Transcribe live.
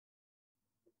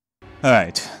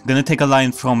Alright, gonna take a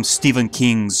line from Stephen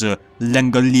King's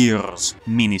Langoliers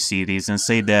miniseries and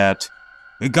say that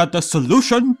we got the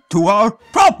solution to our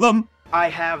problem! I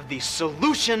have the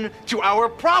solution to our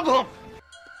problem!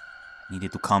 I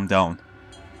needed to calm down.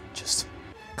 Just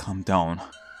calm down.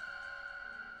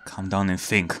 Calm down and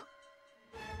think.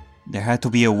 There had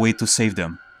to be a way to save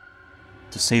them.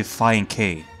 To save Phi and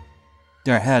K.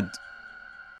 There had...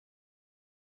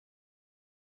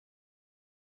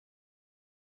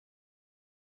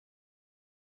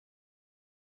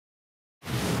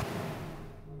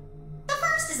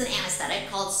 Is an anesthetic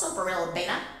called sopril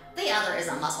beta. The other is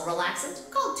a muscle relaxant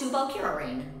called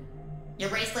tubocurarine. Your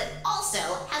bracelet also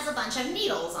has a bunch of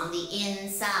needles on the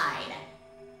inside.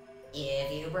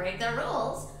 If you break the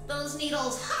rules, those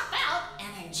needles hop out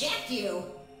and inject you.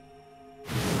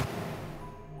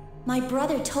 My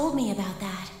brother told me about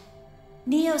that.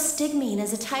 Neostigmine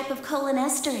is a type of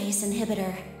cholinesterase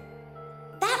inhibitor.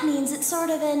 That means it's sort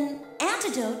of an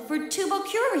antidote for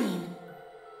tubocurarine.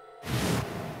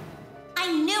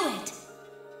 I knew it!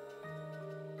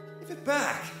 Give it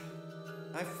back!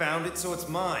 I found it, so it's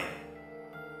mine.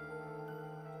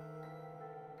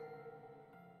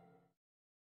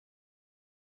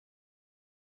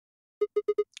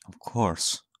 Of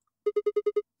course.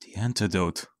 The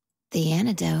antidote. The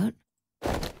antidote?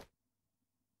 I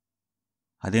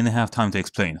didn't have time to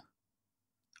explain.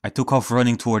 I took off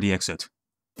running toward the exit.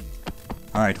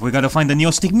 Alright, we gotta find the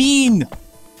neostigmine!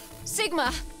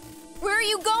 Sigma! Where are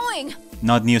you going?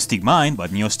 Not neostigmine,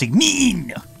 but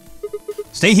neostigmine!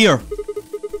 Stay here!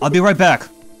 I'll be right back!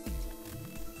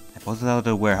 I bolted out of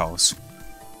the warehouse,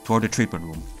 toward the treatment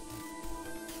room.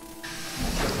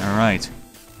 Alright.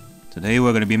 Today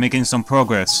we're gonna be making some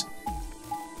progress.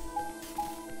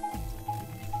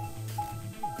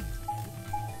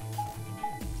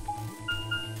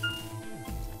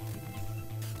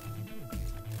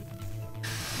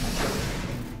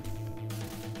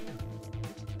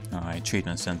 Alright,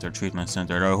 treatment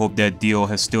center. I hope that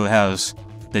Dio still has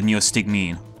the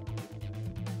neostigmine.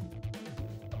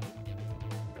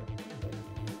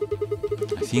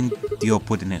 I think Dio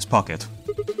put it in his pocket.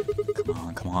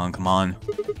 Come on.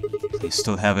 Please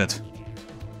still have it.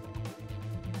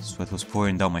 Sweat was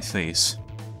pouring down my face,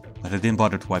 but I didn't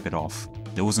bother to wipe it off.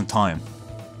 There wasn't time.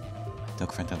 I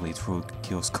dug frantically through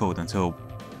Kyo's coat until...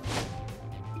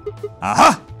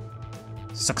 Aha!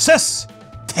 Success!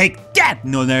 Take that,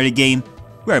 Nonary Game!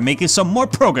 We're making some more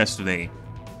progress today.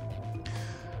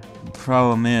 The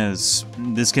problem is,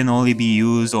 this can only be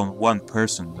used on one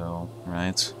person though,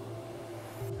 right?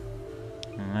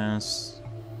 Unless...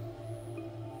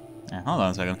 hold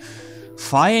on a second.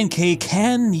 Phi and K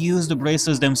can use the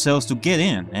bracelets themselves to get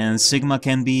in, and Sigma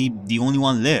can be the only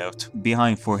one left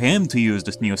behind for him to use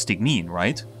the neostigmine,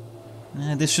 right?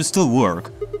 This should still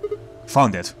work.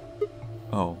 Found it.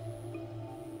 Oh.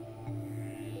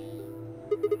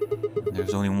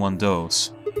 There's only one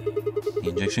dose. The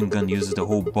injection gun uses the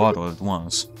whole bottle at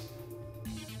once.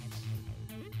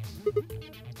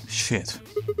 Shit.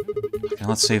 I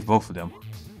cannot save both of them.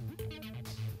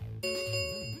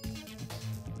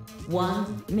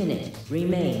 1 minute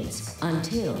remains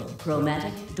until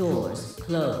chromatic doors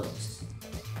close.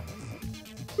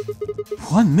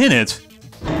 1 minute?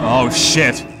 Oh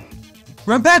shit!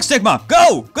 Run back, Sigma!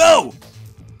 Go! Go!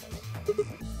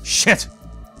 Shit!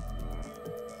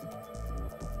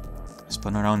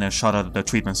 Spun around and shot out of the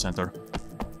treatment center.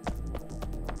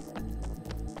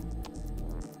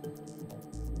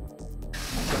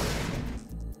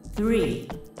 Three,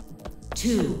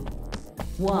 2,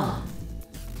 1.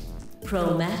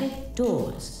 Chromatic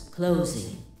doors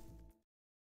closing.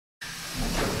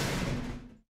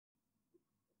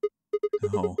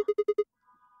 No.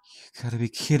 You gotta be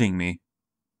kidding me.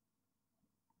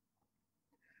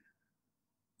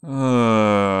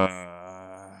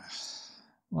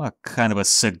 What kind of a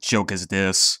sick joke is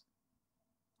this?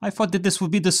 I thought that this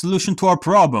would be the solution to our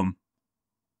problem.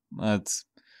 But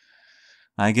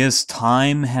I guess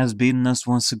time has beaten us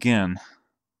once again.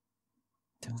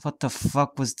 Then what the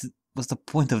fuck was the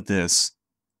point of this?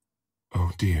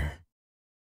 Oh dear.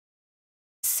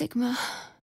 Sigma...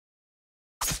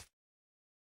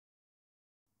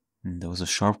 There was a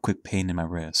sharp, quick pain in my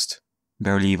wrist,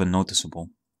 barely even noticeable.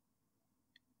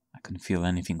 I couldn't feel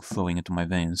anything flowing into my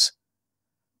veins,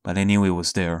 but I knew it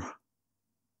was there.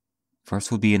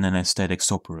 First would be an anesthetic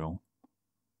sopril.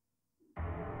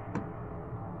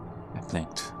 I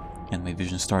blinked, and my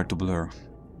vision started to blur.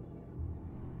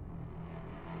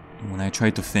 When I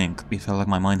tried to think, it felt like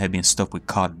my mind had been stuffed with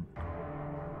cotton.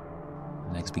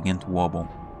 My legs began to wobble,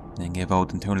 then gave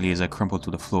out internally as I crumpled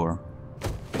to the floor.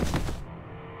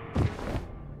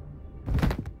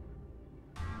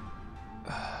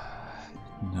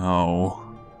 No.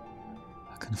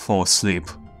 I couldn't fall asleep.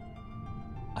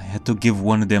 I had to give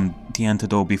one of them the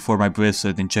antidote before my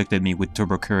bracelet injected me with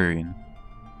turbocurine.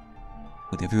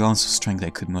 With every ounce of strength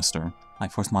I could muster, I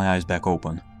forced my eyes back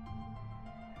open.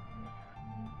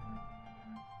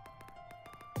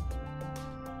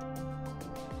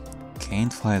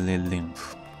 Can't find lay limp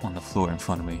on the floor in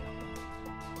front of me.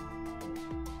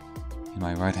 In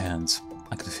my right hand,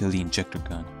 I could feel the injector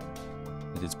gun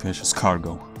with its precious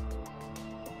cargo.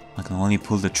 I can only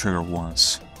pull the trigger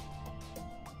once.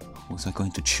 Who was I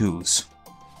going to choose?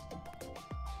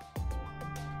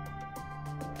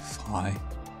 Phi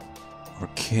or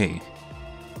K?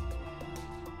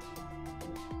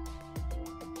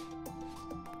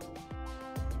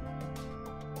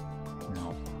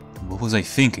 No. What was I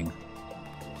thinking?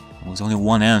 There was only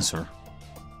one answer.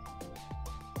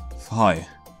 Phi.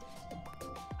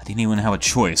 I didn't even have a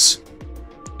choice.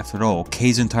 After all,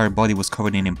 K's entire body was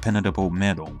covered in impenetrable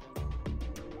metal.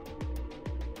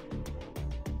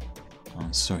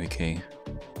 I'm sorry, K.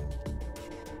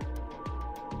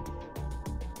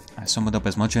 I summoned up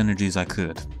as much energy as I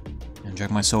could and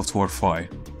dragged myself toward Phi.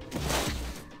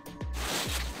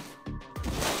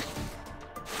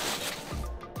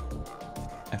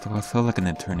 After what felt like an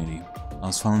eternity, I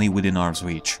was finally within arm's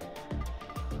reach.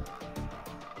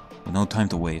 With no time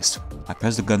to waste, I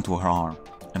pressed the gun to her arm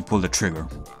and pulled the trigger.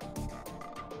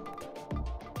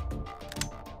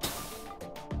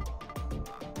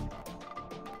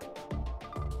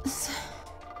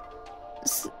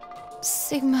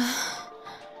 Sigma,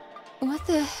 what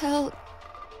the hell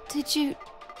did you...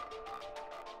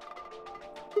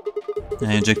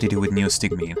 I injected you with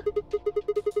neostigmine.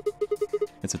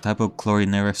 It's a type of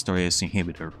chlorinere-esterase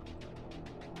inhibitor.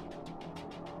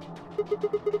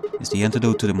 It's the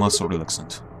antidote to the muscle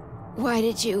relaxant. Why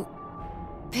did you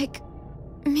pick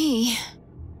me?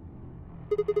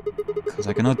 Because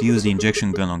I cannot use the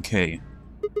injection gun on K.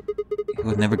 It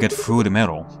would never get through the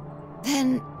metal.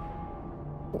 Then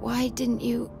why didn't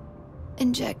you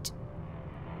inject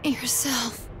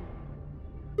yourself?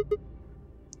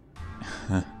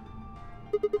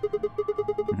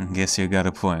 Guess you got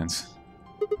a point.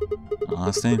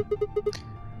 Honestly,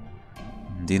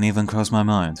 didn't even cross my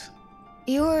mind.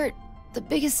 You're the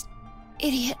biggest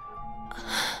idiot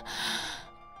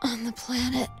on the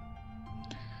planet.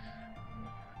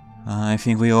 I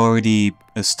think we already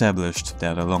established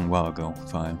that a long while ago,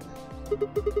 Phi.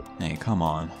 Hey, come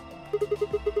on.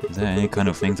 Is that any kind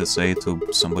of thing to say to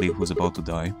somebody who's about to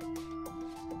die?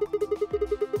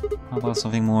 How about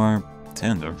something more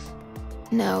tender?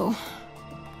 No.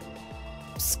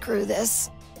 Screw this.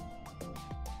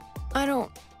 I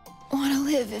don't want to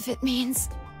live if it means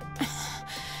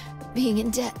being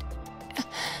in debt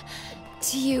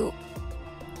to you.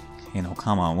 You know,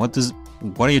 come on, what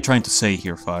are you trying to say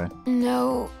here, Phi?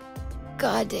 No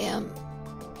goddamn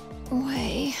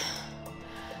way.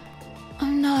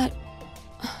 I'm not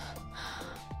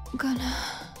gonna...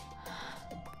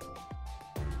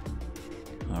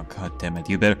 Oh, god damn it,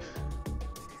 you better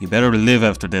live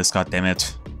after this, god damn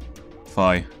it.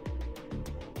 Phi.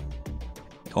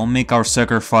 Don't make our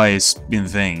sacrifice in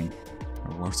vain.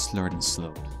 Her words slurred and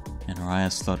slowed, and her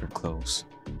eyes fluttered close.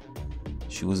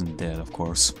 She wasn't dead, of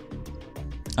course.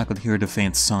 I could hear the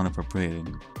faint sound of her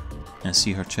breathing, and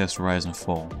see her chest rise and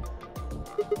fall.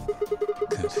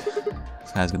 Good.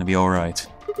 Phi's gonna be alright.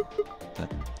 But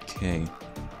K...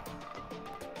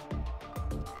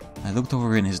 I looked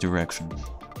over in his direction,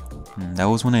 and that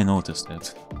was when I noticed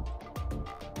it.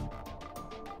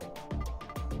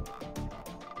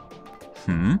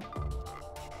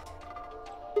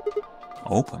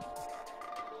 Open.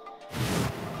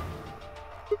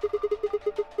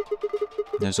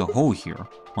 There's a hole here,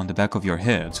 on the back of your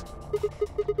head.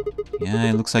 Yeah,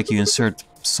 it looks like you insert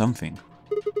something.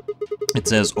 It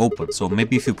says open, so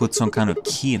maybe if you put some kind of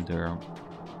key in there...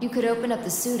 You could open up the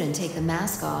suit and take the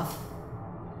mask off.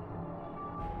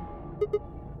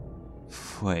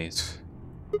 Wait...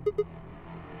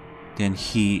 Then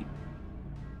he...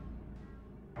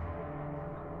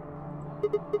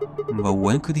 But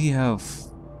when could he have...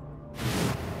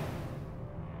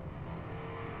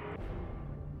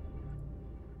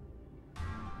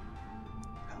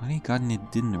 How he gotten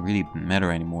it didn't really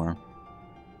matter anymore.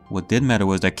 What did matter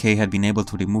was that K had been able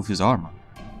to remove his armor.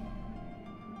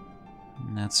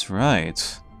 That's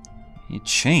right. It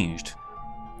changed.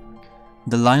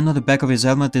 The line on the back of his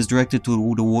helmet is directed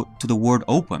to the word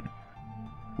open,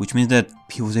 which means that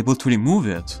he was able to remove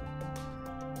it.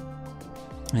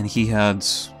 And he had...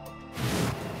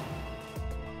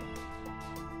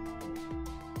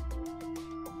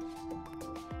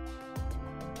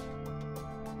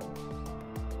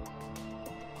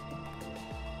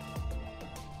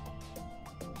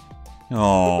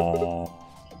 Oh.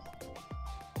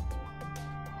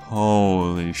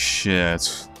 Holy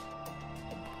shit.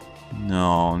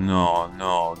 No, no,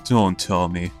 no, don't tell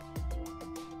me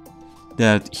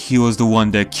that he was the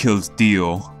one that killed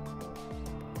Dio.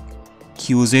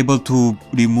 He was able to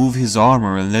remove his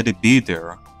armor and let it be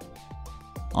there.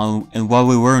 And while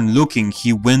we weren't looking,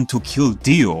 he went to kill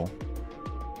Dio.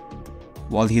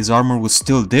 While his armor was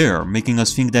still there, making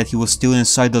us think that he was still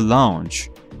inside the lounge.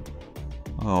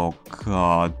 Oh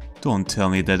god, don't tell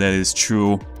me that that is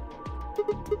true.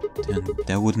 Then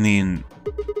that would mean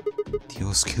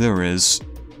Dio's killer is...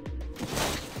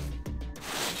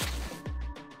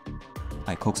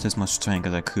 I coaxed as much strength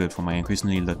as I could from my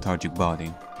increasingly lethargic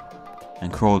body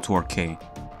and crawled toward Kay.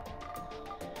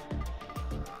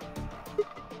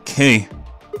 Kay!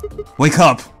 Wake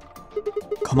up!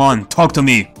 Come on, talk to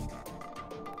me!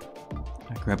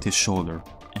 I grabbed his shoulder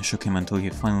and shook him until he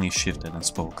finally shifted and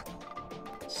spoke.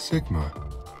 Sigma.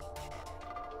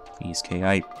 Please, Kay,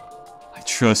 I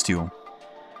trust you.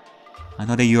 I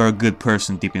know that you are a good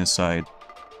person deep inside.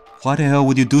 Why the hell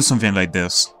would you do something like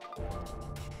this?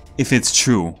 If it's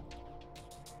true.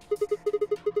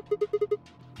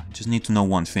 I just need to know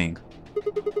one thing.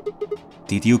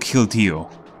 Did you kill Dio?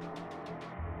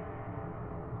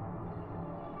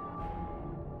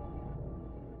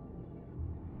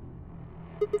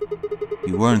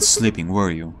 You weren't sleeping, were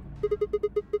you?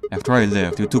 After I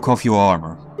left, you took off your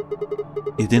armor.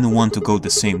 You didn't want to go the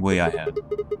same way I had,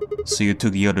 so you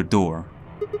took the other door.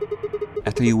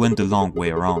 After you went the long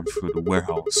way around through the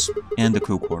warehouse and the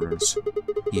crew quarters,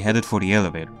 you headed for the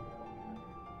elevator.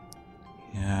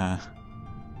 Yeah.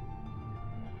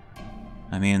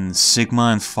 I mean, Sigma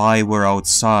and Phi were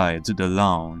outside the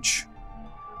lounge.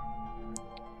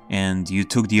 And you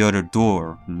took the other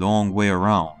door, long way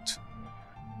around.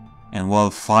 And while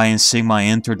Phi and Sigma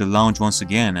entered the lounge once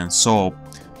again and saw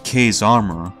Kay's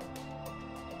armor,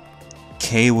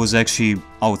 Kay was actually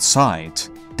outside.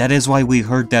 That is why we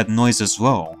heard that noise as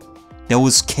well. That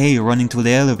was Kay running to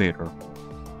the elevator.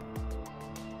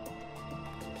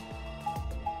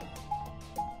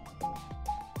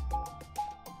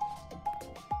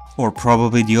 Or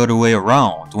probably the other way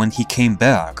around. When he came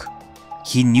back,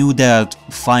 he knew that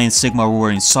Phi and Sigma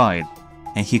were inside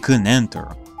and he couldn't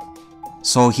enter.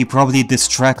 So he probably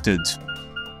distracted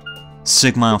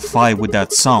Sigma and Phi with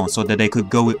that sound so that they could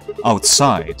go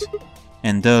outside.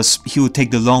 And thus, he would take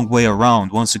the long way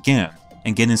around once again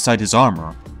and get inside his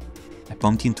armor. I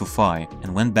bumped into Phi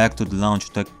and went back to the lounge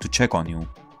to check on you.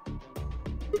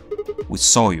 We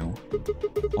saw you.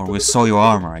 Or we saw your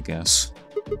armor, I guess.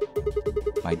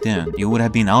 By then, you would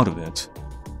have been out of it.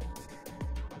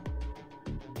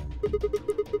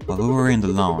 While we were in the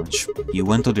lounge, you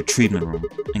went to the treatment room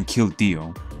and killed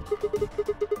Dio.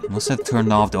 You must have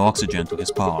turned off the oxygen to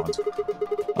his pod,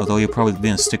 although you probably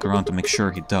didn't stick around to make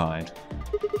sure he died.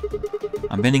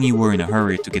 I'm betting you were in a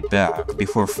hurry to get back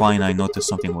before Phi and I noticed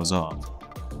something was up.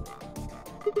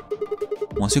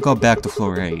 Once you got back to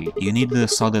floor A, you needed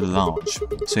us out of the lounge,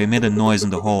 so you made a noise in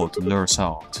the hall to lure us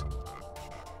out.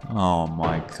 Oh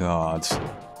my god.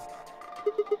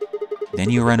 Then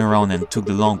you ran around and took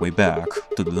the long way back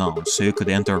to the lounge so you could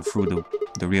enter through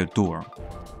the rear door.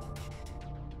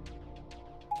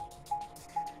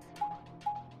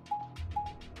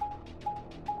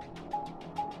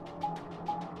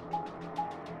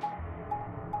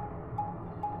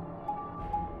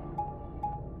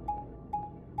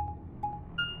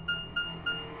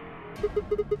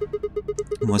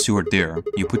 Once you were there,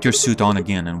 you put your suit on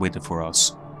again and waited for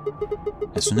us.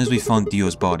 As soon as we found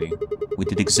Dio's body, we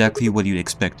did exactly what you'd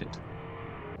expected.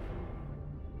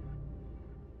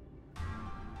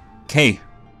 Kay,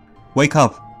 wake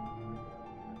up!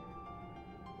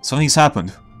 Something's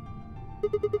happened.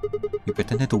 You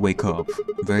pretended to wake up,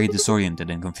 very disoriented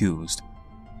and confused.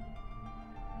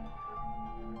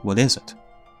 What is it?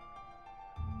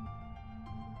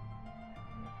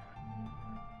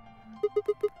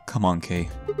 Come on, Kay.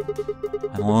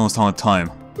 I'm almost out of time.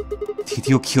 Did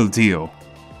you kill Dio?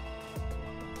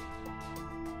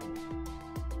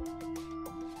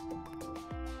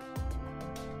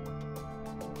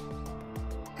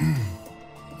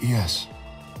 Yes.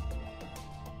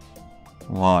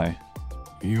 Why?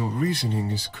 Your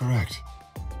reasoning is correct.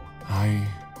 I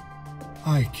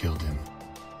killed him.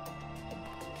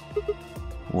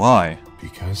 Why?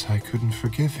 Because I couldn't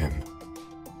forgive him.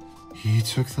 He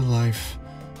took the life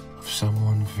of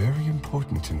someone very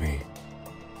important to me.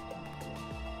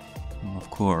 Of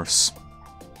course.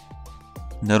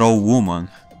 That old woman.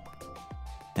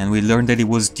 And we learned that it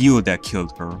was Dio that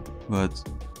killed her, but...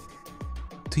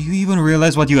 do you even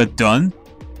realize what you had done?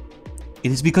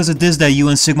 It is because of this that you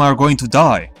and Sigma are going to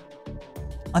die.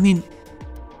 I mean,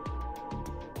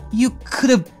 you could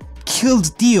have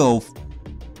killed Dio.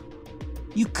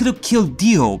 You could have killed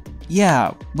Dio,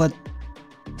 yeah, but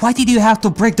why did you have to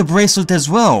break the bracelet as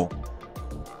well?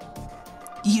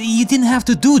 You didn't have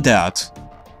to do that.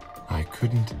 I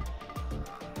couldn't.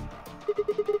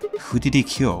 Who did he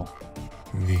kill?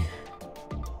 The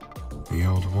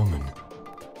old woman.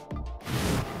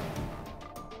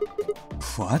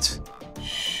 What?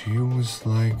 She was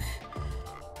like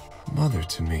mother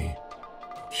to me.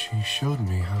 She showed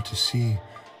me how to see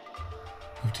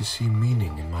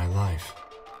meaning in my life.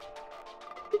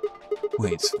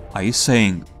 Wait, are you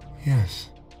saying... Yes,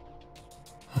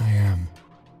 I am.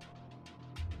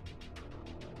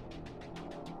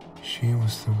 She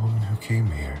was the woman who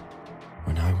came here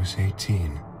when I was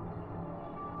 18.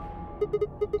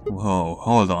 Whoa,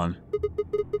 hold on.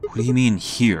 What do you mean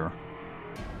here?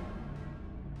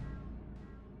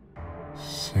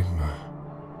 Sigma.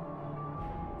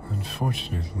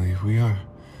 Unfortunately, we are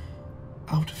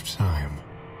out of time.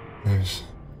 There's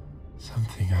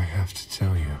something I have to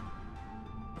tell you.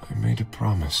 I made a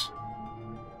promise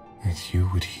that you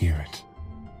would hear it.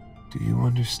 Do you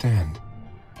understand?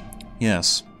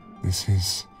 Yes. This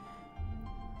is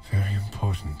very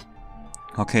important.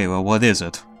 Okay, well, what is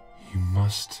it? You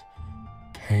must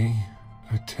pay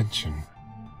attention.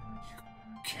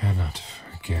 You cannot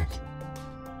forget.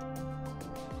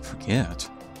 Forget?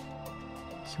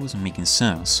 He wasn't making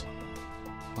sense.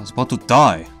 I was about to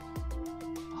die.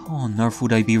 How on earth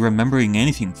would I be remembering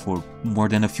anything for more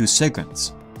than a few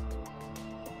seconds?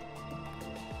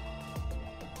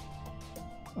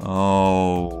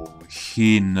 Oh,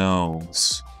 he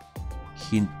knows.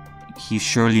 He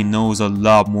surely knows a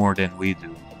lot more than we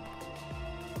do.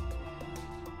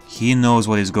 He knows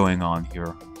what is going on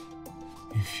here.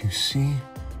 If you see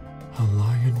a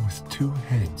lion with two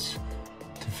heads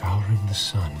devouring the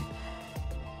sun,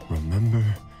 remember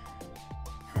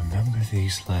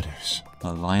these letters.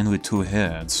 A lion with two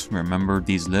heads. Remember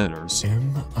these letters.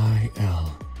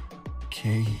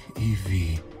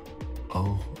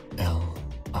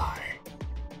 M-I-L-K-E-V-O-L-I.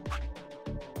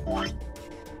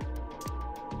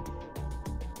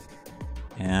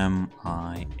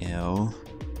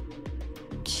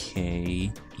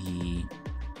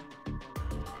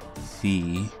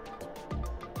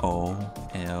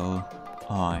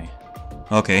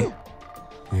 Okay.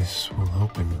 This will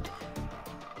open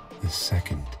the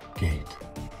second gate.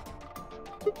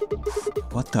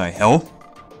 What the hell?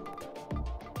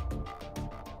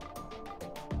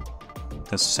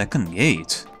 The second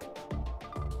gate?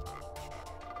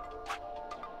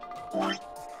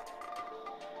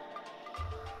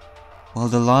 Well,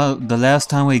 the last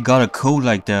time we got a code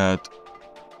like that,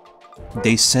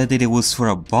 they said that it was for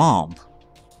a bomb.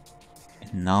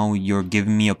 And now you're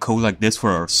giving me a code like this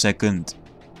for our second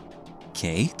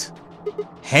gate?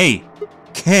 Hey!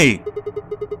 Kay!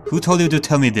 Who told you to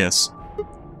tell me this?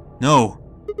 No.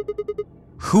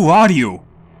 Who are you?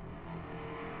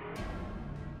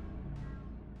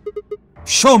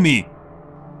 Show me!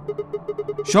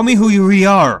 Show me who you really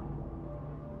are!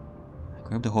 I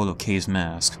grabbed a hold of Kay's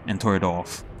mask and tore it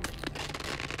off.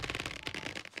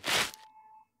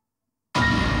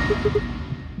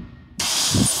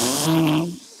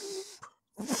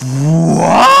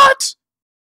 What?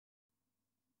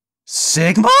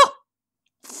 Sigma?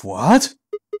 What?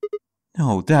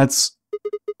 No, that's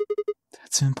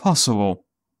impossible.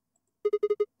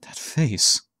 That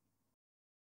face.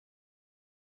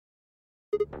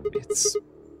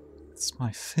 It's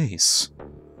my face.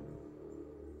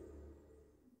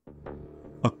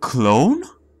 A clone?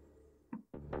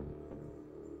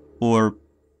 Or...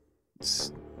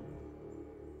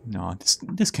 No,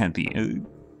 this can't be.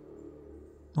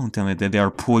 Don't tell me that they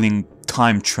are pulling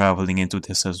time traveling into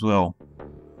this as well.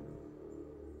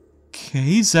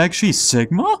 Kay's actually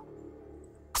Sigma?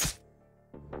 I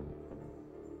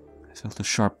felt a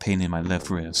sharp pain in my left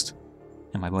wrist,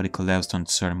 and my body collapsed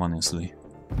unceremoniously.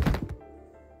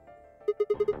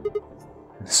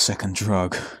 The second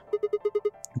drug.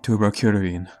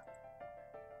 Tubercularine.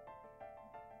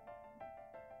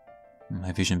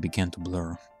 My vision began to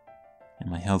blur,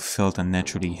 and my health felt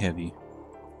unnaturally heavy.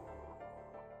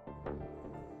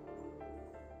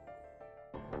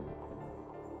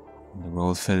 The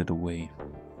road faded away,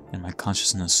 and my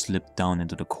consciousness slipped down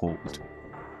into the cold,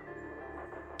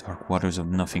 dark waters of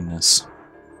nothingness.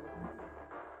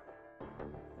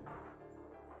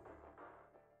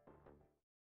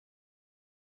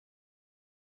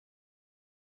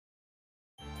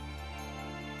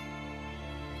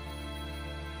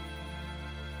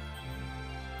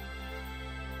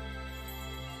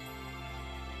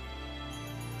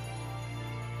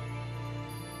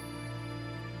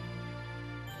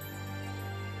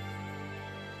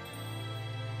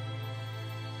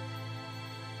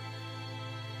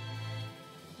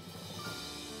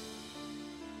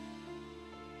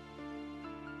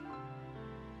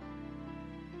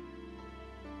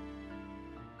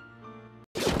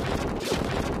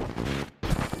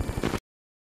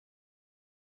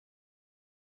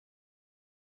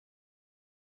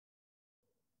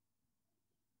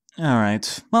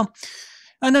 Alright, well,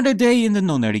 another day in the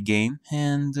Nonary game,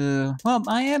 and, well,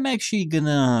 I am actually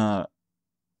gonna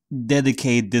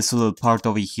dedicate this little part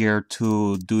over here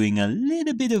to doing a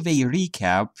little bit of a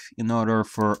recap in order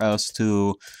for us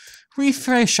to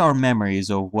refresh our memories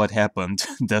of what happened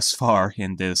thus far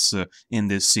in this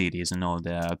series and all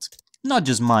that. Not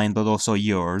just mine, but also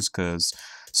yours, because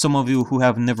some of you who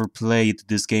have never played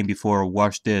this game before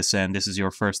watch this and this is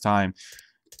your first time.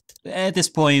 At this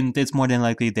point, it's more than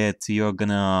likely that you're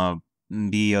gonna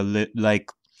be like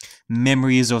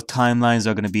memories of timelines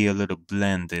are gonna be a little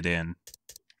blended in,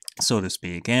 so to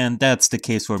speak, and that's the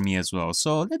case for me as well.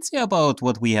 So let's see about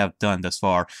what we have done thus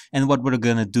far and what we're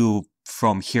gonna do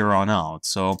from here on out.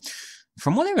 So,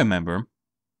 from what I remember,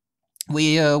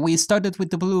 we started with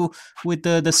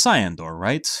the cyan door,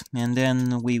 right? And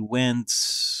then we went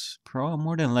probably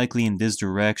more than likely in this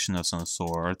direction of some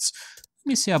sorts. Let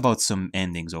me see about some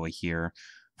endings over here.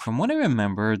 From what I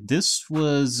remember, this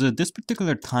was this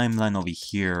particular timeline over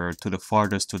here to the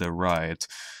farthest to the right.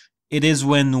 It is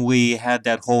when we had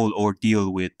that whole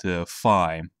ordeal with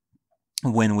Phi,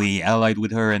 when we allied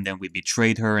with her and then we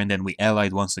betrayed her and then we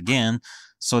allied once again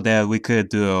so that we could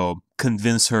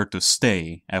convince her to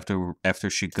stay after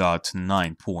she got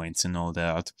 9 points and all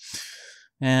that.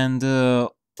 And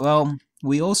well,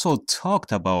 we also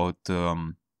talked about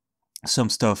some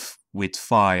stuff with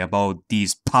Phi about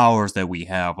these powers that we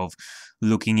have of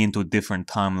looking into different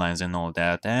timelines and all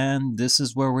that, and this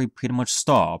is where we pretty much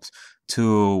stopped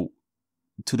to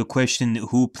the question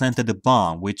who planted the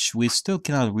bomb, which we still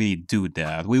cannot really do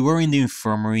that. We were in the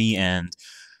infirmary and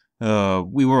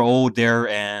we were all there,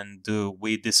 and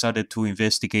we decided to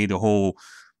investigate the whole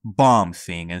bomb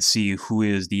thing and see who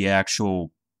is the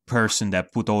actual person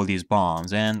that put all these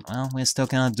bombs, and well, we still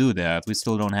cannot do that. We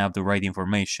still don't have the right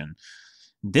information.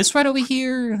 This right over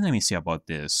here, let me see about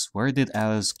this. Where did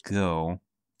Alice go?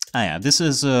 Ah yeah, this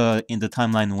is in the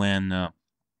timeline when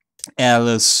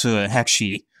Alice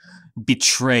actually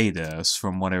betrayed us,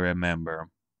 from what I remember.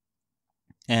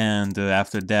 And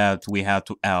after that, we had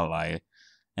to ally.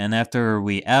 And after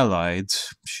we allied,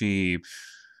 she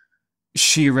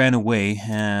ran away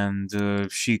and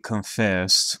she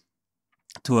confessed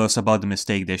to us about the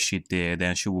mistake that she did,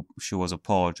 and she was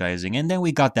apologizing. And then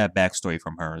we got that backstory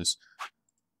from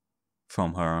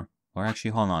her. Or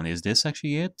actually, hold on, is this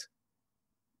actually it?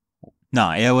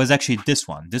 No, it was actually this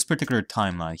one, this particular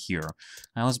timeline here.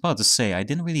 I was about to say, I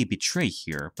didn't really betray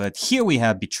here, but here we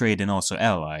have betrayed and also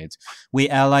allied. We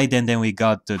allied and then we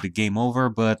got the game over,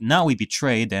 but now we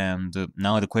betrayed, and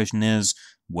now the question is,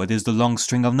 what is the long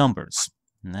string of numbers?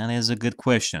 And that is a good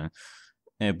question.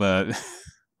 But,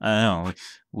 I don't know,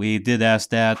 we did ask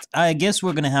that. I guess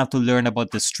we're gonna have to learn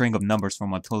about the string of numbers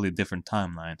from a totally different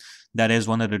timeline. That is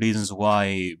one of the reasons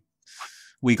why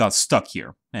we got stuck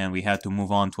here, and we had to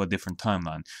move on to a different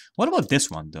timeline. What about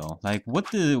this one, though? Like,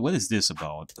 what is this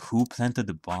about? Who planted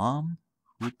the bomb?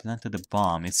 Who planted the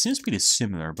bomb? It seems pretty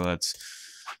similar, but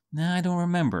nah, I don't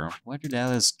remember. Where did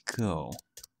Alice go?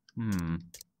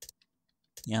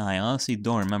 Yeah, I honestly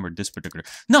don't remember this particular...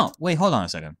 No, wait, hold on a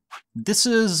second. This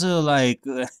is,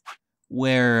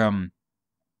 where,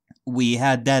 we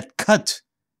had that cut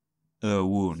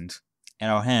wound in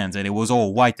our hands, and it was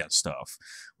all white and stuff.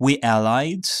 We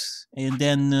allied, and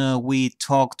then we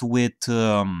talked with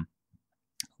Luna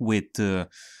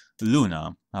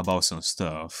about some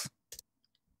stuff.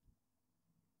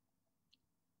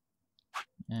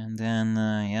 And then,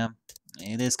 yeah,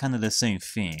 it is kind of the same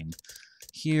thing.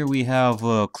 Here we have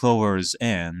Clover's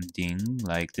ending,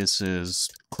 like this is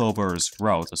Clover's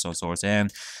route of some sorts,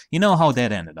 and you know how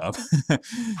that ended up.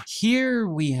 Here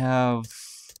we have...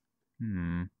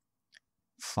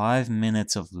 5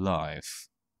 minutes of life.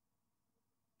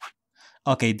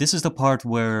 Okay, this is the part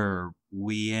where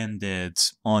we ended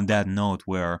on that note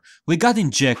where we got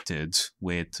injected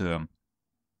with the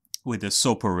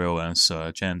Soparil and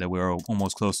such, and that we were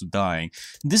almost close to dying.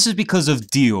 This is because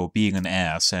of Dio being an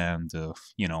ass, and,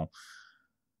 you know...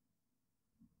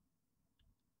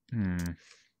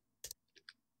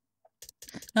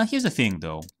 Now, here's the thing,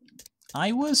 though.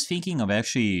 I was thinking of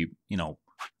actually, you know,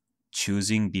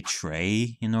 choosing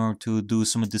betray in order to do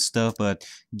some of this stuff, but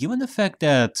given the fact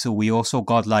that we also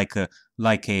got like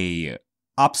a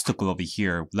obstacle over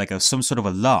here, like some sort of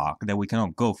a lock that we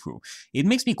cannot go through, it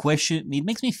makes me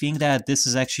think that this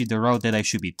is actually the route that I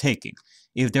should be taking.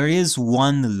 If there is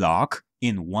one lock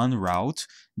in one route,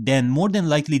 then more than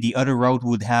likely the other route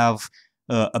would have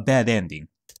a bad ending.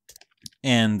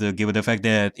 And given the fact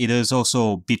that it is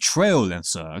also betrayal and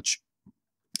such,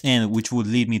 and which would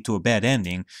lead me to a bad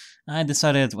ending, I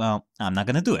decided, well, I'm not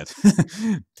gonna do it.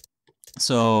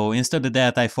 So instead of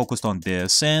that, I focused on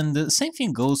this, and the same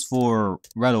thing goes for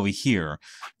right over here.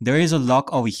 There is a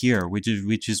lock over here, which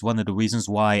is one of the reasons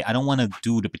why I don't want to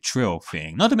do the betrayal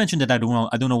thing. Not to mention that I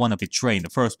don't want to betray in the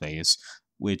first place,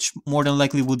 which more than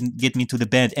likely would get me to the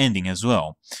bad ending as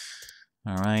well.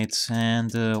 All right,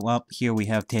 and well, here we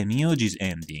have Tenmyouji's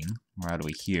ending right over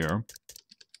here.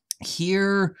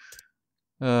 Here,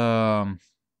 well,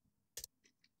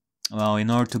 in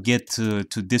order to get to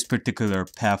this particular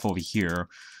path over here,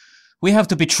 we have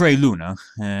to betray Luna,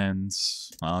 and,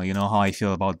 well, you know how I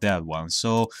feel about that one.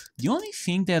 So, the only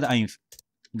thing that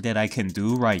I can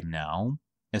do right now,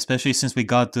 especially since we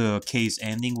got the case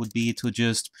ending, would be to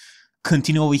just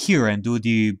continue over here and do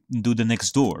the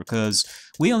next door, because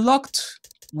we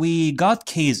got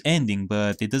case ending,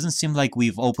 but it doesn't seem like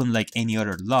we've opened, like, any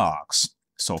other locks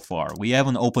so far. We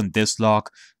haven't opened this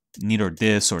lock, neither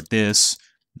this or this,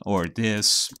 or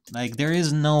this. Like, there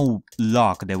is no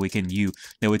lock that we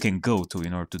can go to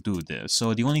in order to do this.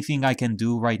 So the only thing I can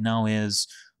do right now is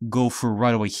go through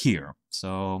right over here.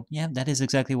 So yeah, that is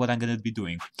exactly what I'm gonna be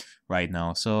doing right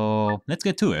now. So let's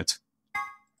get to it.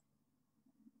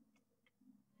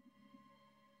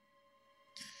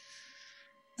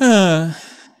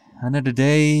 Another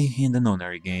day in the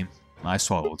Nonary game. I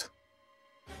swallowed.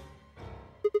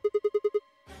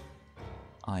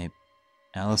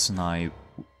 Alice and I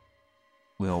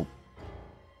will...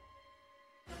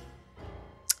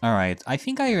 Alright, I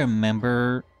think I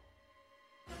remember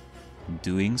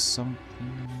doing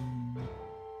something...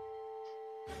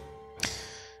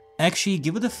 Actually,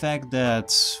 given the fact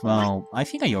that, well, I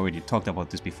think I already talked about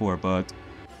this before, but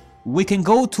we can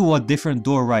go to a different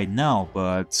door right now,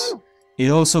 but it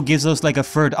also gives us like a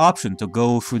third option to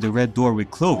go through the red door with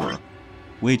Clover,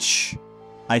 which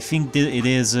I think it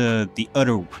is the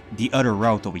other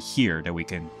route over here that we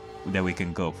can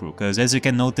go through. Because as you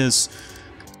can notice,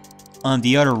 on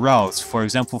the other routes, for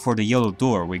example, for the yellow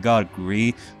door, we got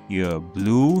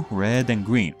blue, red, and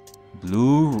green.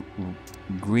 Blue,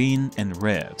 green, and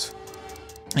red.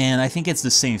 And I think it's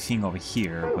the same thing over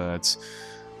here, but...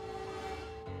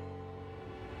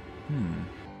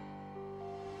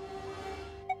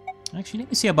 Actually, let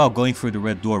me see about going through the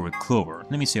red door with Clover.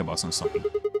 Let me see about something.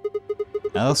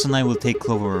 Alice and I will take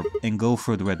Clover and go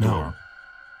through the red door.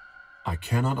 I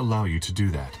cannot allow you to do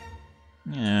that.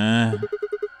 Yeah.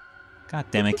 God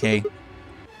damn it, Kay.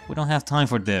 We don't have time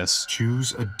for this.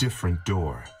 Choose a different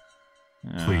door.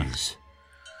 Please.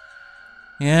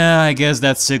 Yeah, I guess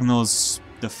that signals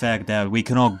the fact that we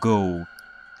cannot go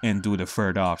and do the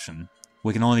third option.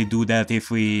 We can only do that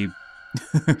if we...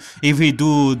 if we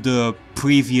do the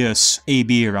previous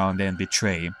AB round and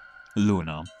betray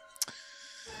Luna.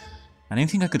 I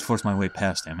didn't think I could force my way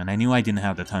past him, and I knew I didn't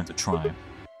have the time to try.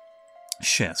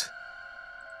 Shit.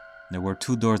 There were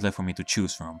 2 doors left for me to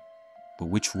choose from. But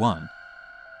which one?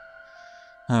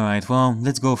 Alright, well,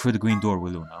 let's go through the green door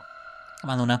with Luna. Come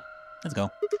on, Luna. Let's go.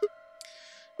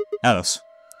 Alice.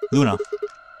 Luna.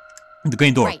 The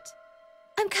green door. Right.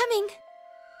 I'm coming.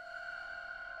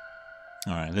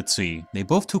 Alright, let's see. They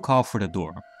both took off for the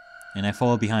door, and I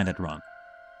followed behind at run.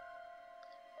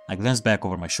 I glanced back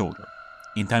over my shoulder,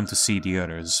 in time to see the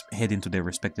others head into their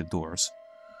respective doors.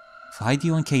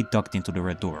 Hideo and Kate ducked into the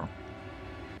red door.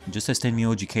 Just as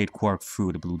Tenmyouji carried Quark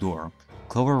through the blue door,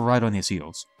 Clover right on his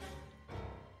heels.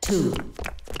 2,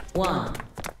 1,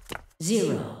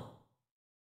 0.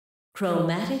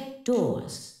 Chromatic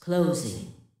doors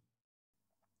closing.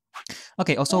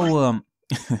 Okay, also,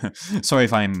 sorry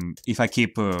if I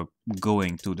keep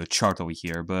going to the chart over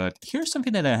here, but here's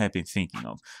something that I have been thinking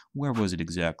of. Where was it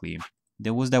exactly?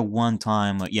 There was that one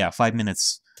time, yeah, 5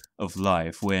 minutes of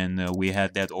life when we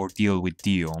had that ordeal with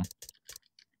Dio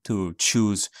to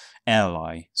choose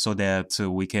ally so that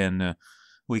we can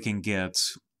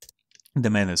get the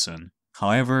medicine.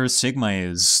 However, Sigma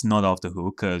is not off the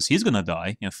hook because he's gonna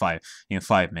die in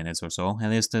 5 minutes or so. At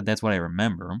least that's what I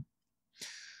remember.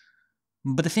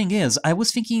 But the thing is, I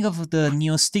was thinking of the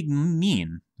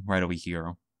neostigmine right over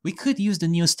here. We could use the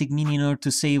neostigmine in order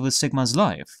to save Sigma's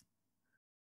life.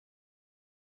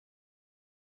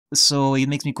 So it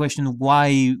makes me question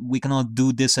why we cannot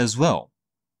do this as well.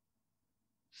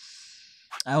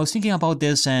 I was thinking about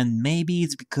this, and maybe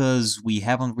it's because we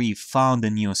haven't really found the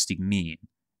neostigmine.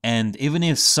 And even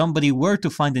if somebody were to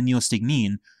find the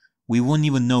neostigmine, we wouldn't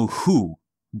even know who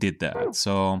did that.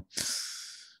 So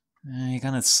it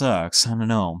kinda sucks, I don't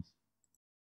know.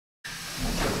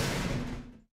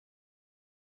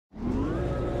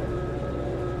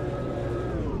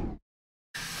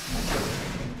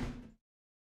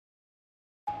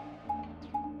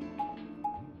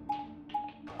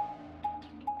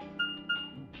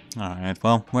 Alright,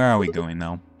 well, where are we going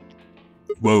now?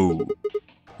 Whoa.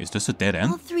 Is this a dead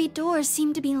end? All 3 doors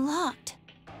seem to be locked.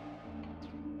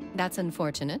 That's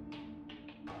unfortunate.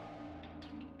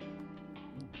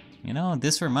 You know,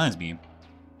 this reminds me.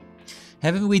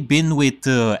 Haven't we been with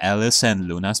Alice and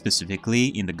Luna specifically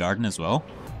in the garden as well?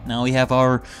 Now we have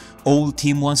our old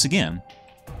team once again.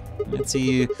 Let's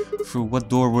see through what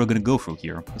door we're gonna go through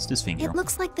here. What's this thing here? It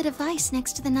looks like the device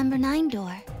next to the number 9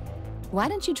 door. Why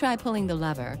don't you try pulling the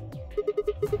lever?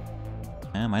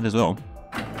 Yeah, might as well.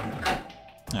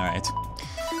 Alright.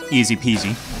 Easy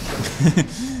peasy.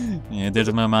 Yeah, it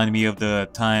doesn't remind me of the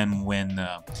time when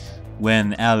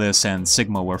Alice and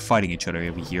Sigma were fighting each other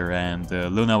over here, and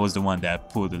Luna was the one that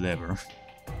pulled the lever.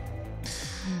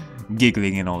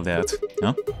 Giggling and all that.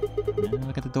 Huh? Yeah,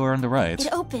 look at the door on the right.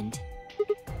 It opened.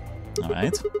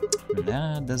 Alright.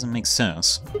 That doesn't make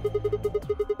sense.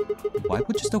 Why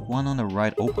would just the one on the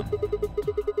right open?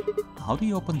 How do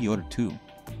you open the other 2?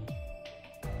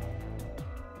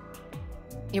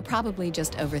 You're probably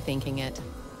just overthinking it.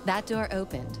 That door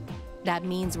opened. That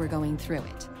means we're going through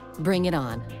it. Bring it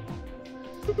on.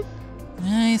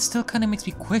 It still kind of makes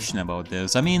me question about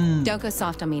this. I mean... Don't go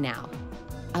soft on me now.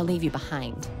 I'll leave you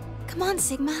behind. Come on,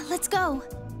 Sigma, let's go.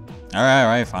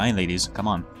 Alright, fine, ladies. Come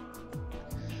on.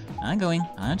 I'm going.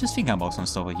 I'm just thinking about some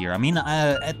stuff here. I mean,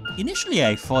 initially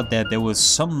I thought that there was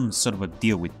some sort of a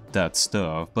deal with that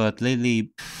stuff, but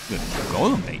lately...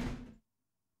 Golden Bay?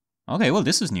 Okay, well,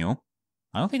 this is new.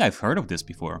 I don't think I've heard of this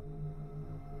before.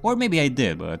 Or maybe I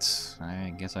did, but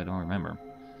I guess I don't remember.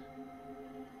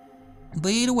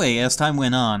 But either way, as time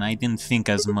went on, I didn't think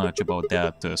as much about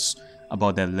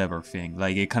that lever thing.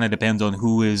 Like, it kind of depends on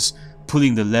who is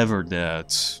pulling the lever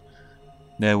that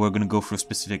we're gonna go through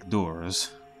specific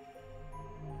doors.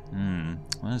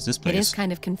 What is this place? It is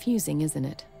kind of confusing, isn't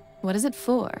it? What is it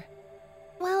for?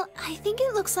 Well, I think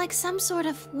it looks like some sort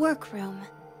of workroom.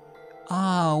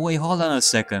 Ah, wait, hold on a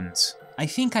second. I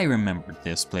think I remembered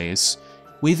this place.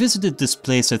 We visited this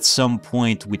place at some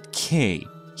point with K.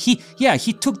 He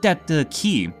took that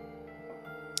key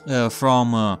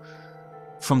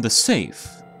from the safe,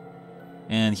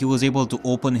 and he was able to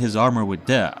open his armor with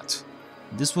that.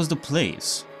 This was the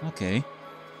place. Okay.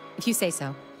 If you say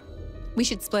so. We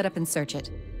should split up and search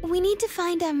it. We need to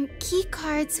find key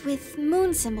cards with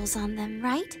moon symbols on them,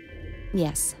 right?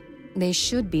 Yes. They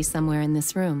should be somewhere in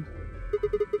this room.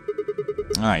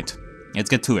 Alright, let's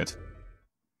get to it.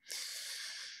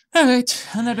 Alright,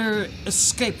 another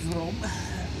escape room.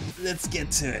 Let's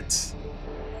get to it.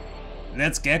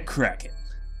 Let's get cracking.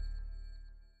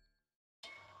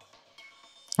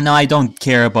 Now, I don't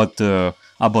care about the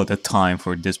time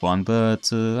for this one,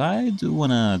 but I do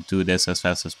wanna do this as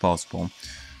fast as possible.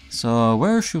 So,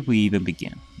 where should we even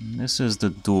begin? This is the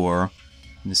door.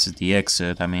 This is the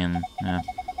exit. I mean,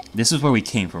 this is where we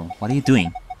came from. What are you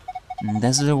doing?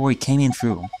 This is where we came in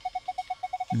through.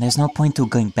 There's no point to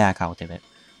going back out of it.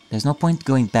 There's no point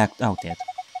going back out it.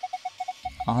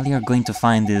 All you're going to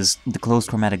find is the closed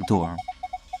chromatic door.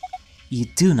 You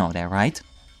do know that, right?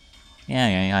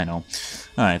 Yeah, I know.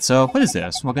 Alright, so what is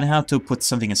this? We're gonna have to put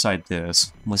something inside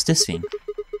this. What's this thing?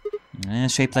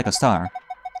 Shaped like a star.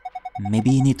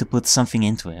 Maybe you need to put something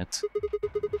into it.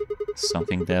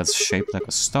 Something that's shaped like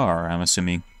a star, I'm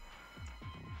assuming.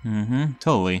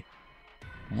 Totally.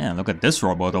 Yeah, look at this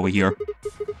robot over here.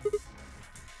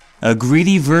 A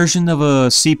greedy version of a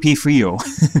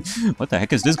CP3O. What the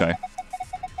heck is this guy?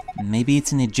 Maybe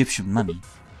it's an Egyptian mummy.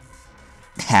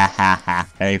 Ha ha ha,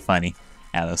 very funny.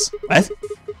 Alice. What?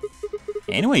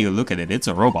 Anyway you look at it, it's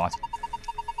a robot.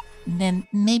 Then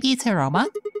maybe it's a robot?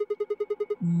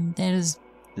 There's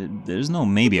no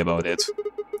maybe about it.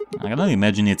 I cannot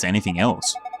imagine it's anything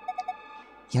else.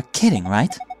 You're kidding,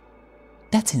 right?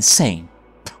 That's insane.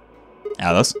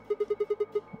 Alice?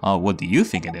 Oh, what do you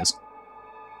think it is?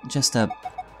 Just a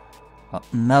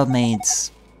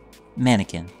mermaid's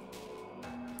mannequin.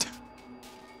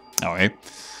 Alright.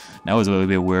 That was a little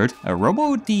bit weird. A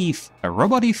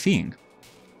robot-y thing.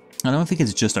 I don't think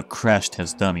it's just a crash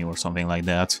test dummy or something like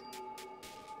that.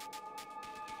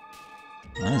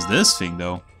 What is this thing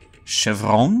though?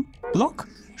 Chevron block?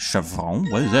 Chevron?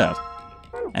 What is that?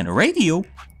 And a radio!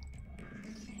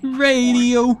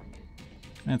 Radio!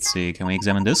 Let's see, can we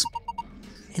examine this?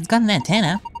 It's got an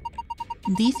antenna.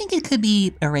 Do you think it could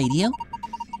be a radio?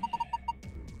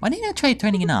 Why didn't I try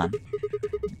turning it on?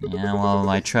 Yeah, well,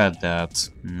 I tried that.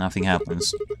 Nothing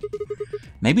happens.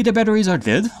 Maybe the batteries are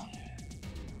dead?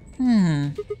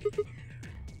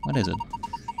 What is it?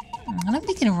 I don't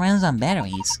think it runs on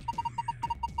batteries.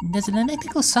 There's an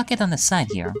electrical socket on the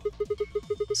side here.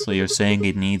 So you're saying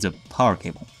it needs a power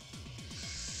cable?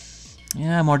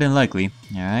 Yeah, more than likely.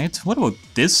 Alright, what about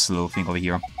this little thing over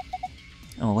here?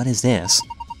 Oh, what is this?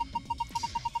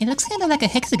 It looks kind of like a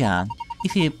hexagon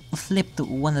if you flipped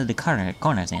one of the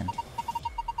corners in.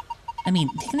 I mean,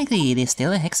 technically it is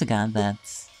still a hexagon, but...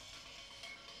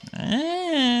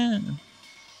 I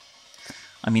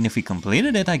mean, if we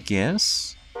completed it, I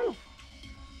guess.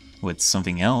 With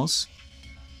something else.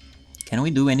 Can we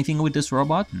do anything with this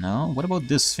robot? No. What about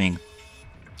this thing?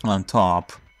 On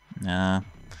top. Nah.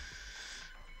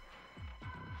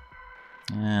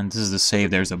 And this is the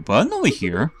save. There's a button over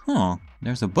here. Huh.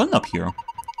 There's a button up here.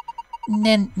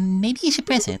 Then maybe you should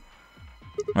press it.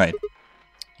 Right.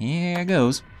 Here it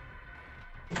goes.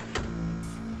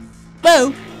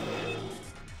 Whoa!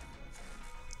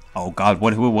 Oh god,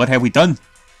 what have we done?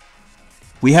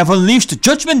 We have unleashed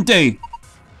Judgment Day!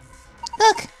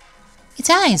 Look! Its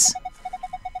eyes!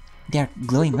 They're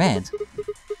glowing red.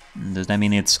 Does that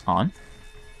mean it's on?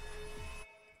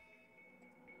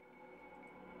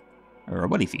 A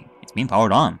robot thing. It's been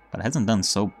powered on, but it hasn't done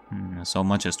so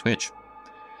much as Twitch.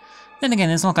 Then again,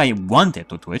 it's not like I want it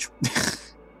to Twitch.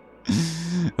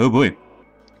 Oh boy.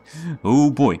 Oh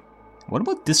boy. What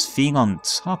about this thing on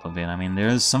top of it? I mean,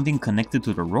 there's something connected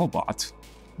to the robot.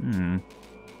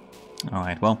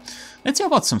 Alright, well, let's see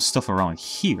about some stuff around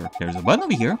here. There's a button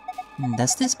over here.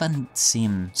 Does this button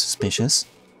seem suspicious?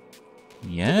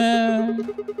 Yeah.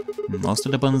 Most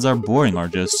of the buttons are boring or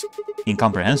just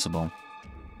incomprehensible.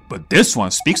 But this one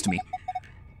speaks to me.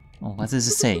 Oh, what does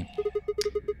it say?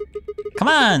 Come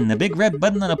on! A big red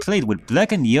button on a plate with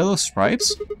black and yellow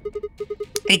stripes?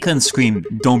 It couldn't scream,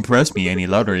 "Don't press me" any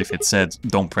louder if it said,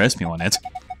 "Don't press me" on it.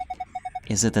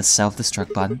 Is it a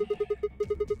self-destruct button?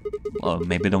 Well,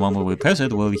 maybe the moment we press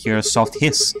it, we'll hear a soft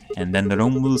hiss, and then the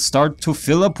room will start to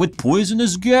fill up with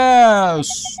poisonous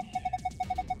gas!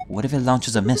 What if it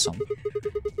launches a missile?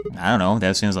 I don't know,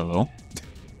 that seems a little.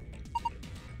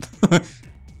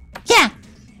 Yeah!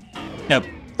 Yep,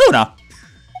 Luna!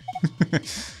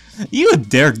 You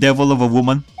daredevil of a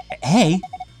woman. Hey,